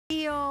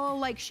feel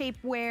like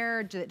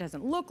shapewear, it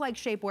doesn't look like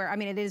shapewear. I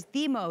mean, it is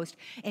the most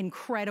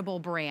incredible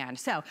brand.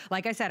 So,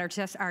 like I said,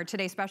 our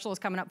today's special is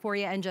coming up for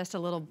you in just a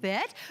little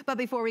bit. But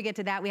before we get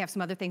to that, we have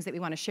some other things that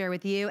we want to share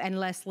with you. And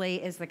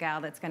Leslie is the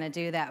gal that's going to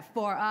do that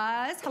for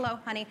us. Hello,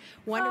 honey.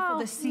 Wonderful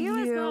to see you.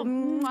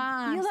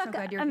 You look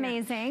so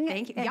amazing.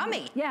 Thank you.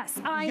 Yummy. Yes,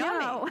 I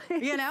know.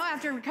 You know,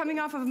 after coming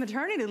off of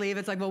maternity leave,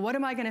 it's like, well, what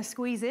am I going to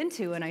squeeze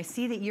into? And I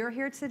see that you're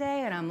here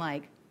today, and I'm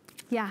like,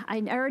 yeah, I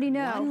already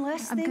know. One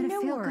less thing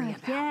to worry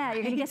about. Yeah,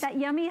 you're gonna get that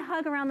yummy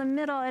hug around the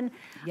middle, and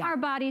our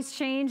bodies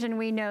change, and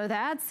we know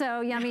that.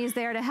 So Yummie is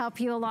there to help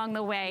you along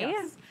the way.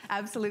 Yes,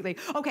 absolutely.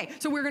 Okay,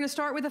 so we're gonna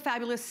start with a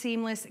fabulous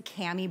seamless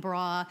cami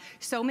bra.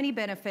 So many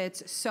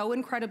benefits, so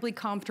incredibly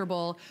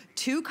comfortable.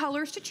 2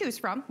 colors to choose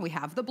from. We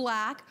have the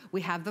black,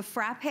 we have the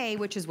frappe,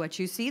 which is what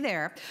you see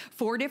there.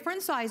 4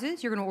 different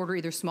sizes. You're gonna order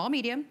either small,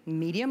 medium,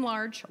 medium,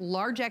 large,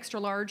 large,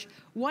 extra large,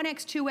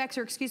 1X, 2X,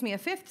 or excuse me, a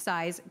 5th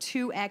size,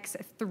 2X,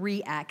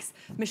 3X.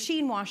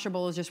 Machine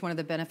washable is just one of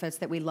the benefits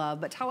that we love,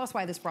 but tell us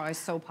why this bra is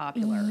so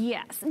popular.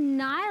 Yes,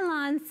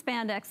 nylon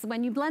spandex,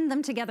 when you blend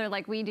them together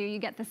like we do, you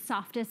get the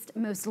softest,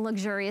 most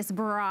luxurious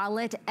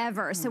bralette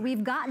ever. So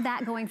we've got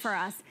that going for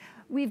us.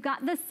 We've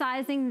got the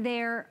sizing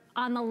there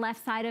on the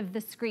left side of the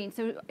screen.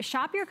 So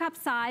shop your cup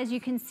size. You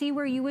can see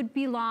where you would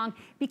belong.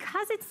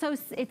 Because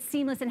it's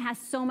seamless and has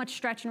so much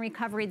stretch and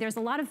recovery, there's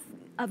a lot of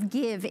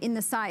give in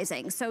the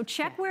sizing. So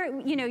check where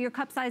your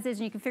cup size is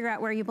and you can figure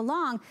out where you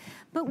belong.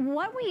 But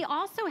what we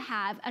also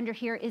have under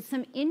here is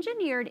some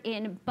engineered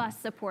in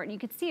bust support. And you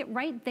can see it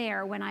right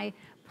there when I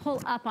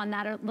pull up on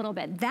that a little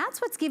bit. That's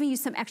what's giving you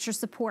some extra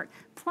support.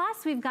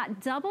 Plus, we've got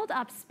doubled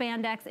up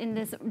spandex in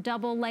this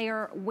double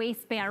layer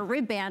waistband,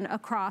 rib band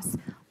across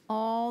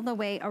all the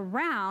way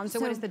around. So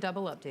what does the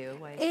double up do?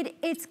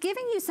 It's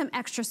giving you some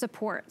extra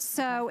support.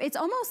 So it's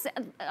almost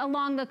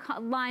along the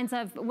lines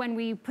of when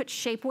we put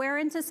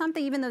shapewear into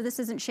something, even though this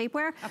isn't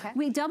shapewear.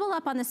 We double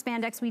up on the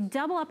spandex, we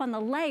double up on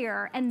the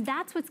layer, and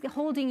that's what's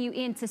holding you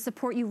in to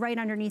support you right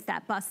underneath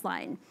that bust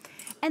line.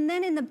 And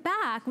then in the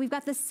back, we've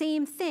got the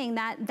same thing,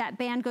 that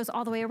band goes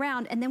all the way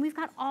around, and then we've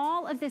got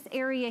all of this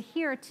area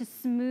here to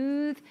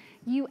smooth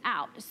you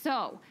out.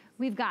 So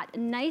we've got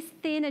nice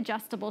thin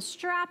adjustable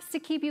straps to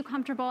keep you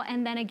comfortable,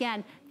 and then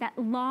again, that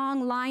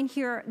long line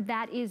here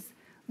that is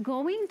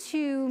going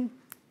to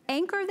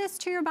anchor this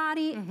to your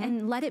body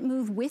and let it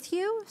move with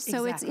you.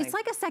 So it's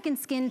like a second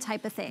skin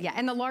type of thing. Yeah,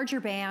 and the larger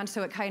band,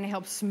 so it kind of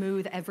helps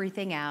smooth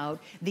everything out.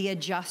 The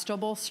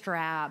adjustable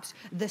straps,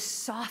 the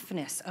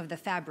softness of the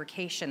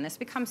fabrication. This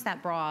becomes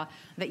that bra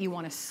that you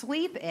want to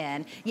sleep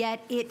in,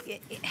 yet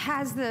it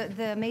has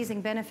the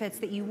amazing benefits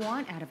that you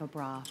want out of a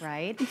bra,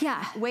 right?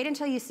 Yeah. Wait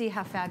until you see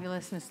how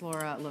fabulous Miss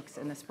Laura looks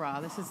in this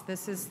bra.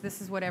 This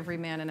is what every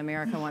man in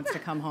America wants to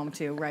come home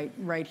to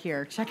right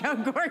here. Check how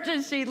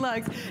gorgeous she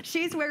looks.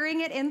 She's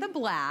wearing it in the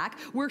black.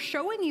 We're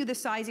showing you the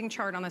sizing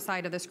chart on the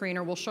side of the screen,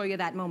 or we'll show you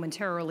that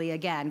momentarily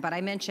again. But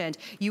I mentioned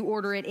you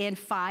order it in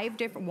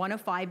one of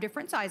 5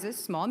 different sizes: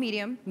 small,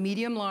 medium,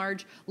 medium,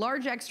 large,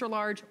 large, extra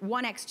large,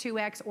 1X,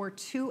 2X, or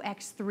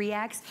 2X,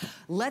 3X.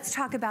 Let's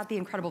talk about the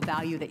incredible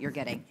value that you're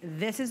getting.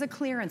 This is a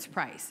clearance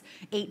price,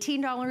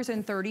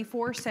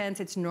 $18.34.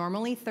 It's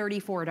normally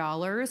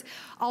 $34.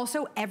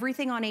 Also,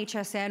 everything on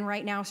HSN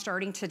right now,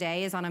 starting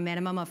today, is on a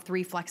minimum of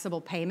 3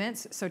 flexible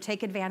payments. So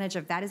take advantage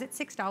of that. Is it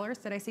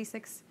 $6? Did I see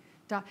 $6?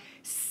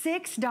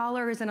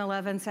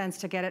 $6.11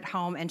 to get it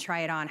home and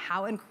try it on.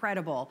 How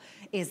incredible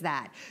is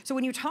that? So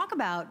when you talk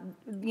about,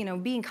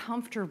 being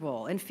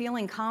comfortable and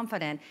feeling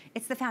confident,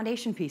 it's the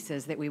foundation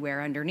pieces that we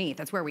wear underneath.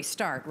 That's where we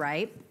start,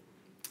 right?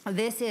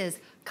 This is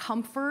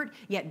comfort,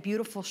 yet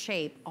beautiful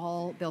shape,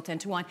 all built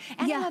into one.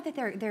 And I love that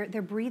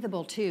they're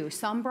breathable too.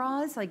 Some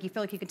bras, like you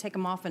feel like you can take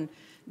them off and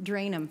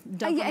drain them,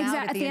 dump them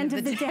out at the end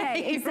of the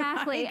day.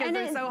 Exactly. Right? And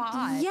they're so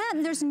hot. Yeah,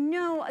 and there's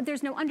no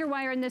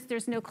underwire in this,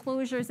 there's no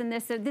closures in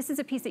this. So this is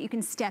a piece that you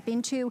can step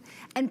into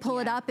and pull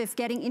it up if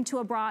getting into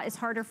a bra is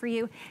harder for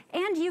you.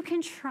 And you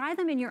can try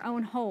them in your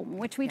own home,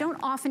 which we don't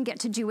often get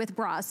to do with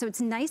bras. So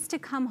it's nice to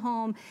come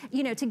home,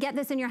 to get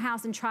this in your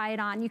house and try it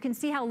on. You can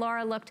see how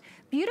Laura looked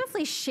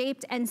beautifully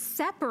shaped and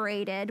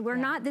separated.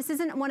 This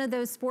isn't one of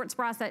those sports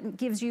bras that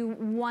gives you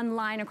one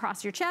line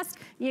across your chest.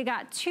 You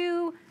got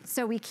 2,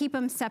 so we keep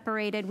them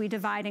separated. We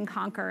divide and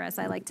conquer, as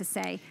I like to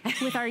say,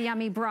 with our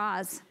Yummie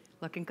bras.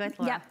 Looking good,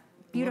 Laura. Yep.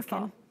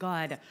 Beautiful.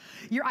 Good.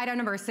 Your item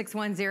number is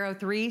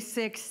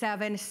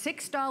 610367,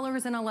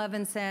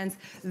 $6.11.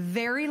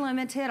 Very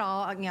limited.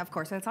 Of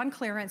course, it's on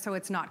clearance, so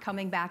it's not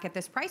coming back at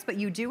this price, but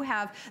you do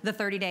have the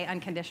 30-day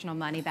unconditional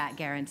money-back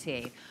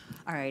guarantee.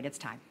 All right, it's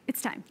time.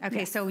 It's time.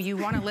 Okay, so you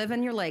want to live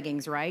in your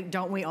leggings, right?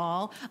 Don't we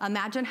all?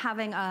 Imagine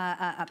having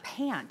a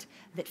pant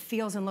that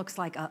feels and looks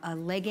like a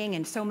legging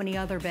and so many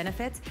other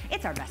benefits.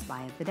 It's our best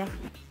buy of the day.